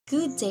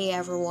Good day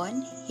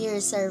everyone,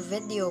 here's our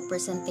video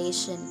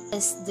presentation.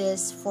 Is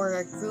this for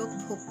a group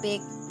who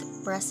picked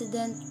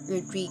President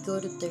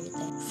Rodrigo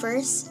Duterte?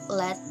 First,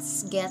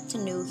 let's get to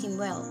know him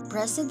well.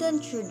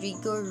 President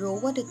Rodrigo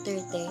Roa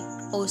Duterte,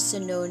 also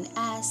known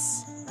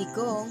as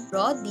Digong,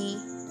 Rodi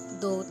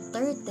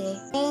Duterte,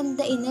 and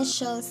the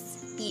initials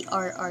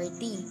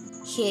PRRD.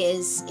 He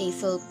is a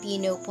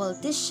Filipino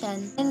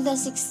politician and the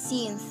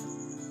 16th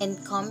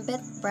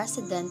incumbent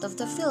president of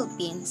the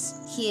Philippines.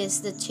 He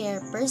is the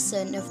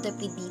chairperson of the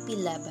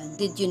PDP-11.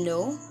 Did you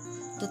know?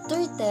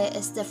 Duterte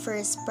is the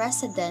first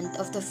president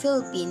of the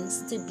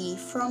Philippines to be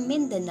from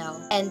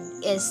Mindanao and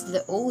is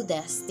the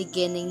oldest,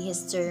 beginning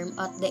his term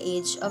at the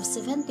age of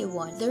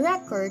 71. The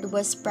record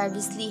was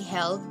previously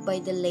held by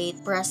the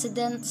late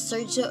President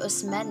Sergio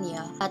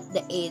Osmeña at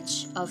the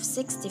age of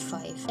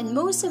 65. And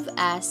most of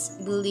us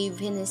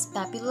believe in his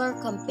popular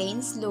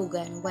campaign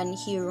slogan when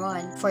he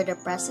ran for the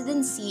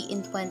presidency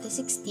in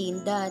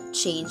 2016 that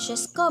change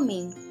is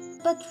coming.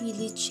 But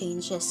really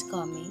change is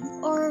coming?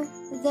 Or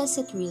does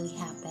it really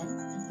happen?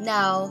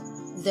 Now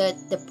that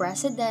the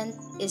president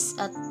is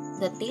at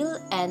the tail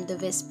end of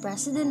his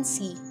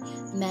presidency,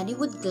 many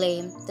would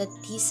claim that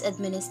his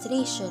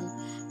administration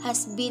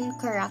has been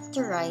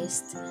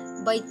characterized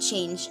by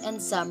change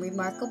and some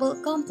remarkable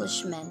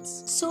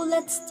accomplishments. So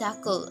let's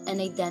tackle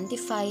and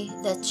identify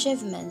the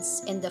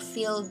achievements in the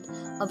field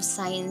of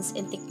science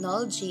and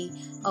technology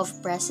of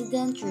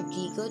President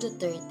Rodrigo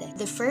Duterte.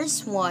 The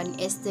first one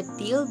is the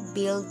Build,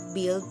 Build,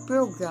 Build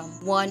program.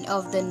 One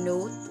of the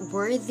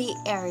noteworthy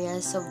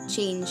areas of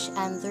change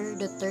under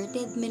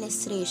Duterte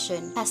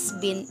administration has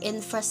been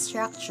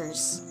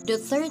infrastructures.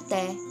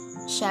 Duterte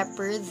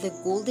shepherded the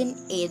golden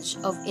age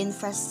of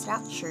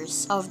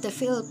infrastructures of the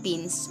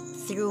Philippines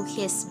through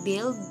his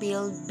Build,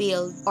 Build,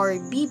 Build or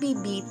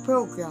BBB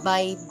program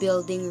by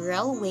building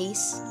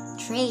railways,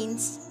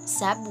 trains,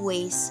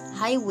 subways,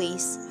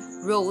 highways,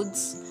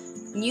 roads,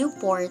 new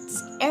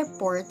ports,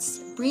 airports,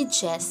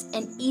 bridges,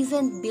 and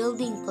even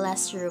building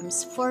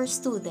classrooms for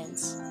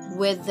students.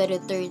 With the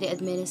Duterte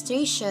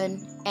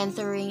administration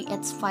entering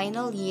its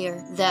final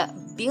year, the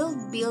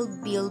Build,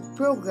 Build, Build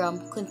program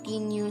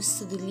continues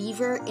to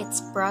deliver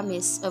its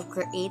promise of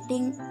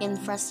creating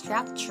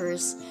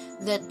infrastructures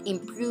that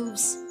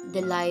improves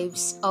the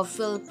lives of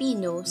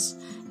Filipinos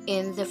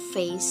in the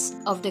face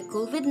of the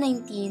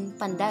COVID-19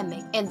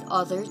 pandemic and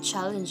other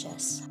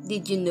challenges.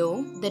 Did you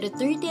know the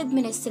Duterte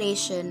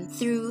administration,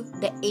 through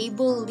the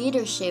able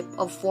leadership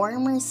of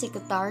former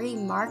Secretary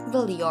Mark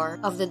Villar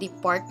of the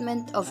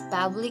Department of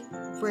Public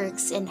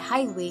Works and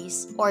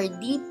Highways or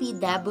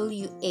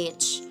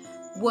DPWH,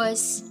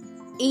 was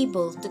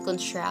able to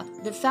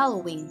construct the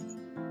following: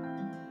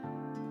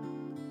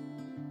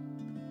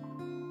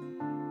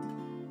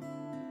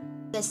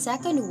 The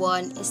second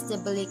one is the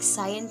Balik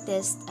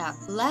Scientist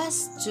Act.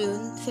 Last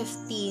June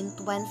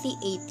 15,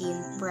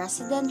 2018,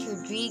 President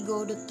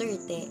Rodrigo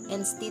Duterte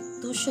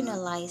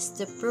institutionalized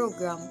the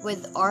program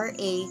with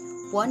RA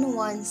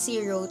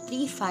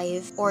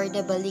 11035 or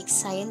the Balik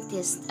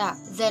Scientist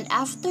Act. Then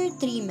after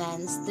 3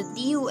 months, the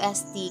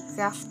DOST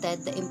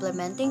crafted the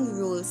implementing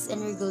rules and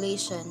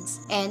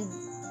regulations and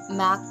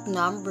MAC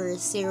number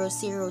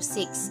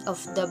 006 of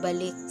the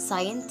Balik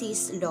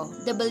Scientist Law.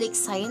 The Balik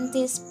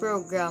Scientist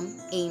program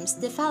aims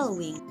the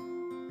following.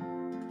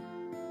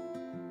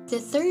 The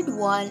third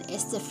one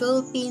is the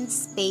Philippine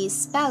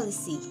Space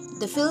Policy.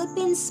 The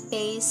Philippine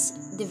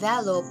Space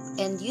Develop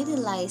and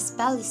Utilize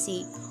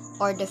Policy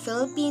or the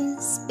Philippine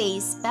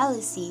Space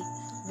Policy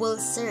will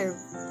serve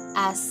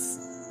as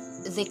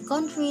the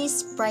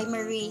country's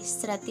primary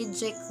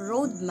strategic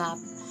roadmap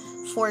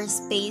for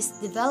space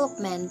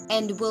development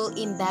and will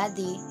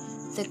embody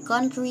the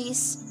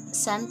country's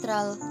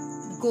central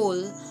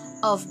goal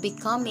of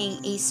becoming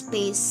a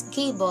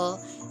space-capable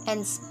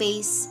and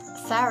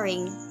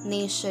space-faring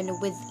nation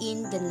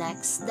within the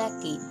next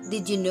decade.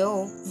 Did you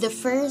know the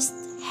first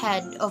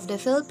head of the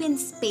Philippine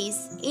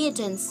Space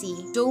Agency,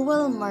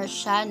 Joel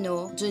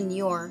Marciano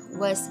Jr.,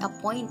 was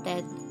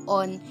appointed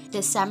on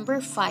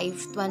December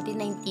 5,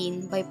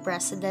 2019 by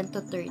President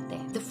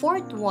Duterte. The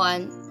fourth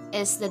one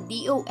is the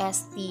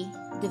DOST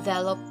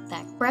Develop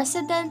Tech.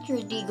 President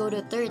Rodrigo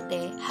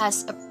Duterte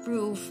has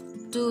approved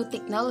 2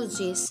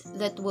 technologies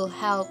that will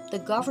help the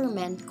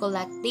government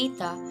collect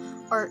data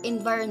or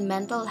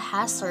environmental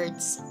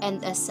hazards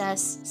and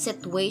assess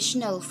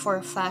situational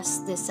for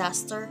fast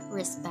disaster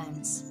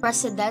response.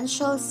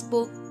 Presidential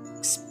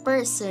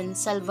spokesperson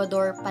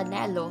Salvador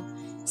Panelo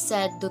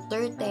said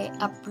Duterte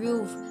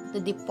approved the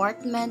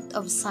Department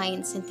of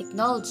Science and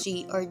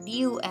Technology or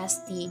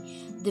DOST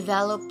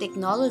developed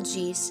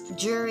technologies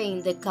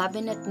during the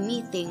cabinet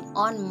meeting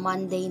on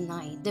Monday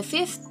night. The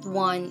fifth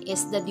one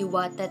is the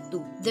Diwata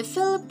 2. The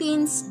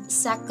Philippines'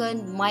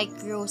 second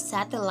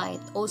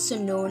microsatellite, also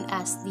known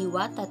as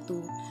Diwata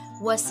 2,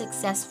 was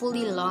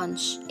successfully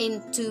launched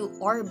into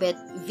orbit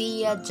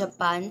via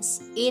Japan's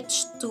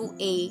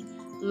H-2A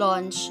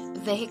launch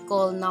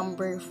vehicle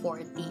number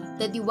 40.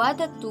 The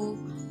Diwata 2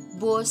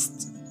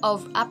 boasts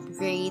of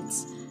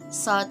upgrades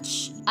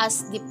such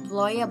as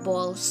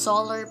deployable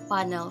solar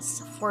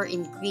panels for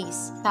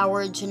increased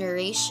power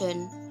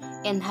generation,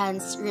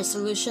 enhanced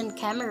resolution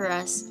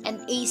cameras, and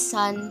a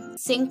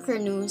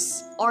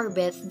sun-synchronous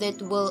orbit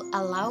that will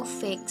allow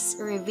fixed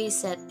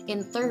revisit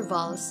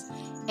intervals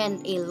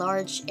and a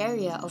large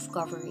area of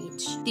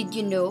coverage. Did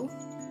you know?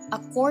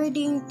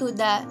 According to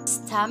the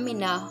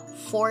Stamina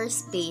for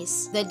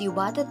Space, the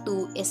Diwata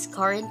 2 is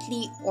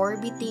currently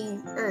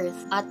orbiting Earth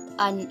at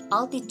an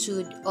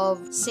altitude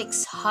of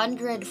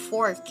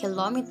 604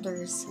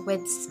 kilometers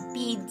with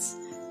speeds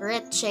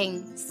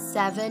reaching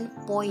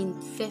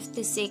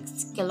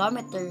 7.56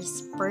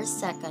 kilometers per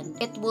second.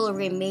 It will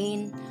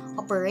remain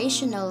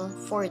operational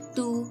for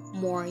 2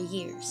 more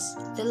years.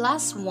 The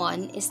last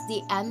one is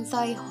the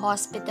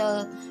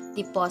Anti-Hospital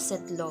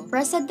Deposit Law.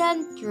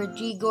 President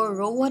Rodrigo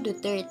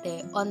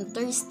Duterte on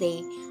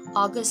Thursday,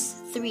 August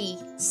 3,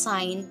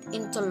 signed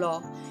into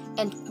law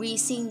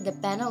increasing the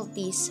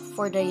penalties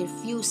for the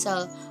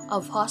refusal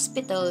of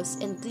hospitals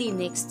and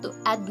clinics to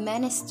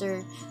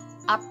administer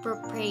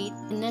appropriate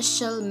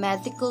initial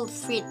medical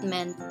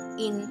treatment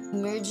in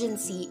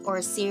emergency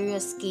or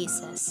serious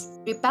cases.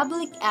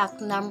 Republic Act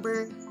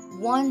Number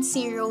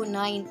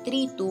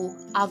 10932,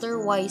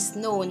 otherwise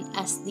known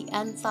as the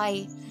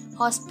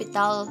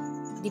Anti-Hospital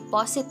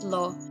Deposit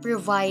Law,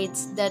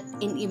 provides that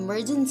in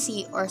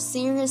emergency or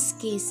serious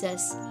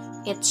cases,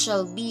 it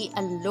shall be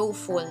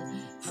unlawful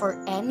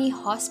for any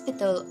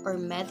hospital or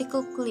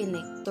medical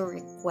clinic to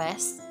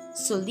request,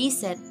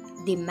 solicit,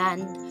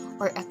 demand,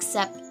 or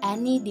accept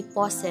any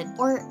deposit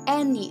or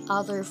any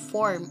other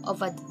form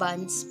of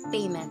advance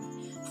payment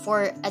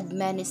for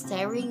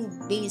administering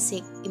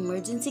basic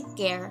emergency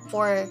care,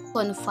 for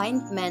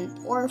confinement,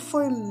 or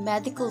for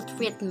medical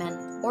treatment,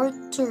 or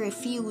to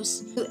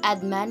refuse to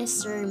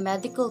administer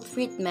medical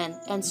treatment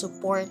and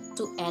support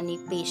to any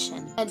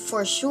patient. And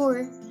for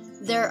sure,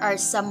 there are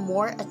some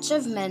more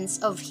achievements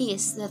of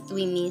his that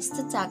we need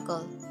to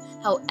tackle.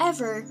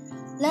 However,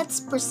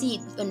 let's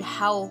proceed on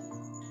how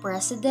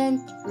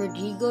President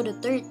Rodrigo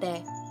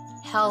Duterte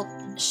helped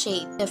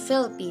shape the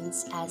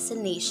Philippines as a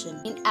nation.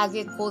 In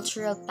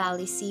agricultural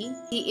policy,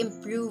 he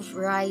improved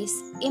rice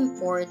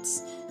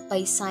imports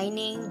by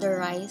signing the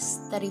Rice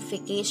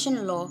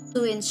Tariffication Law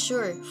to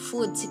ensure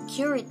food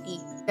security,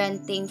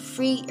 granting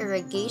free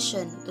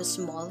irrigation to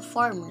small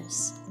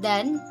farmers.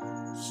 Then,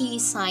 he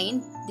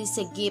signed the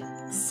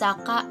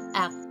Sagip-Saka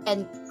Act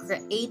and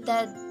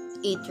created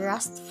a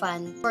trust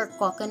fund for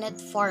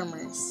coconut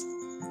farmers.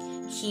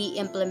 He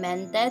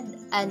implemented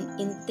an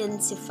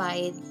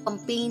intensified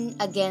campaign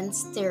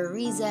against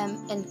terrorism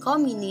and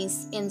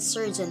communist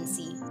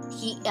insurgency.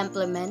 He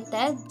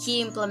implemented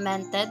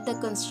the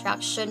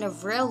construction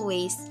of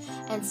railways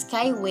and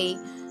skyway,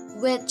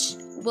 which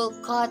will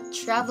cut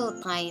travel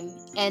time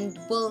and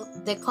will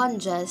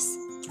decongest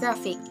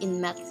traffic in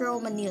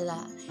Metro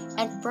Manila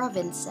and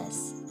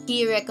provinces.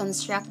 He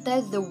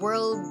reconstructed the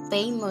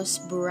world-famous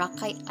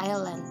Boracay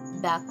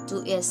Island back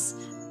to its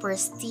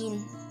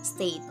pristine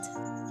state.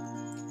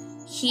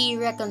 He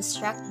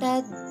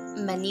reconstructed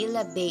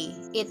Manila Bay.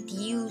 It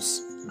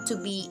used to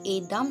be a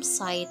dump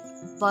site,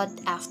 but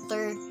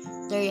after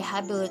the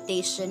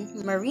rehabilitation,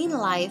 marine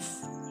life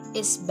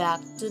is back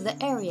to the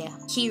area.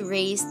 He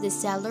raised the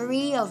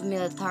salary of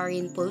military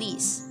and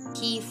police.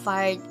 He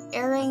fired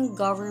erring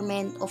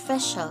government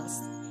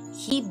officials.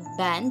 He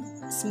banned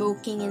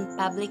smoking in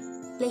public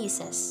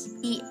places.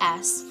 He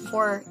asked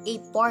for a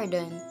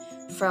pardon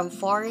from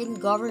foreign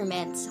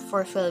governments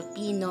for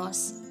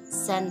Filipinos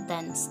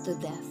sentenced to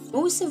death.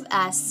 Most of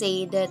us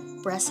say that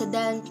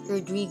President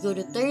Rodrigo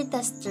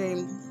Duterte's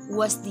term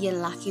was the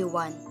unlucky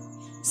one,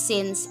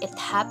 since it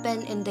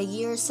happened in the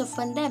years of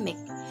pandemic.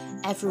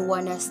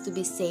 Everyone has to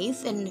be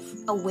safe and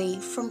away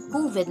from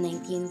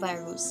COVID-19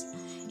 virus,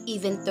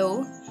 even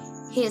though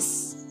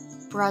his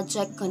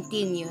project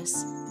continues.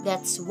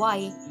 That's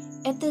why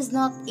it is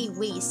not a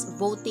waste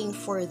voting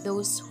for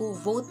those who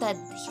voted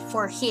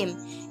for him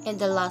in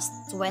the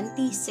last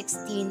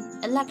 2016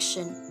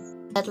 election.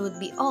 That would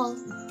be all.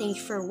 Thank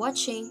you for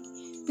watching.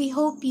 We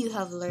hope you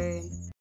have learned.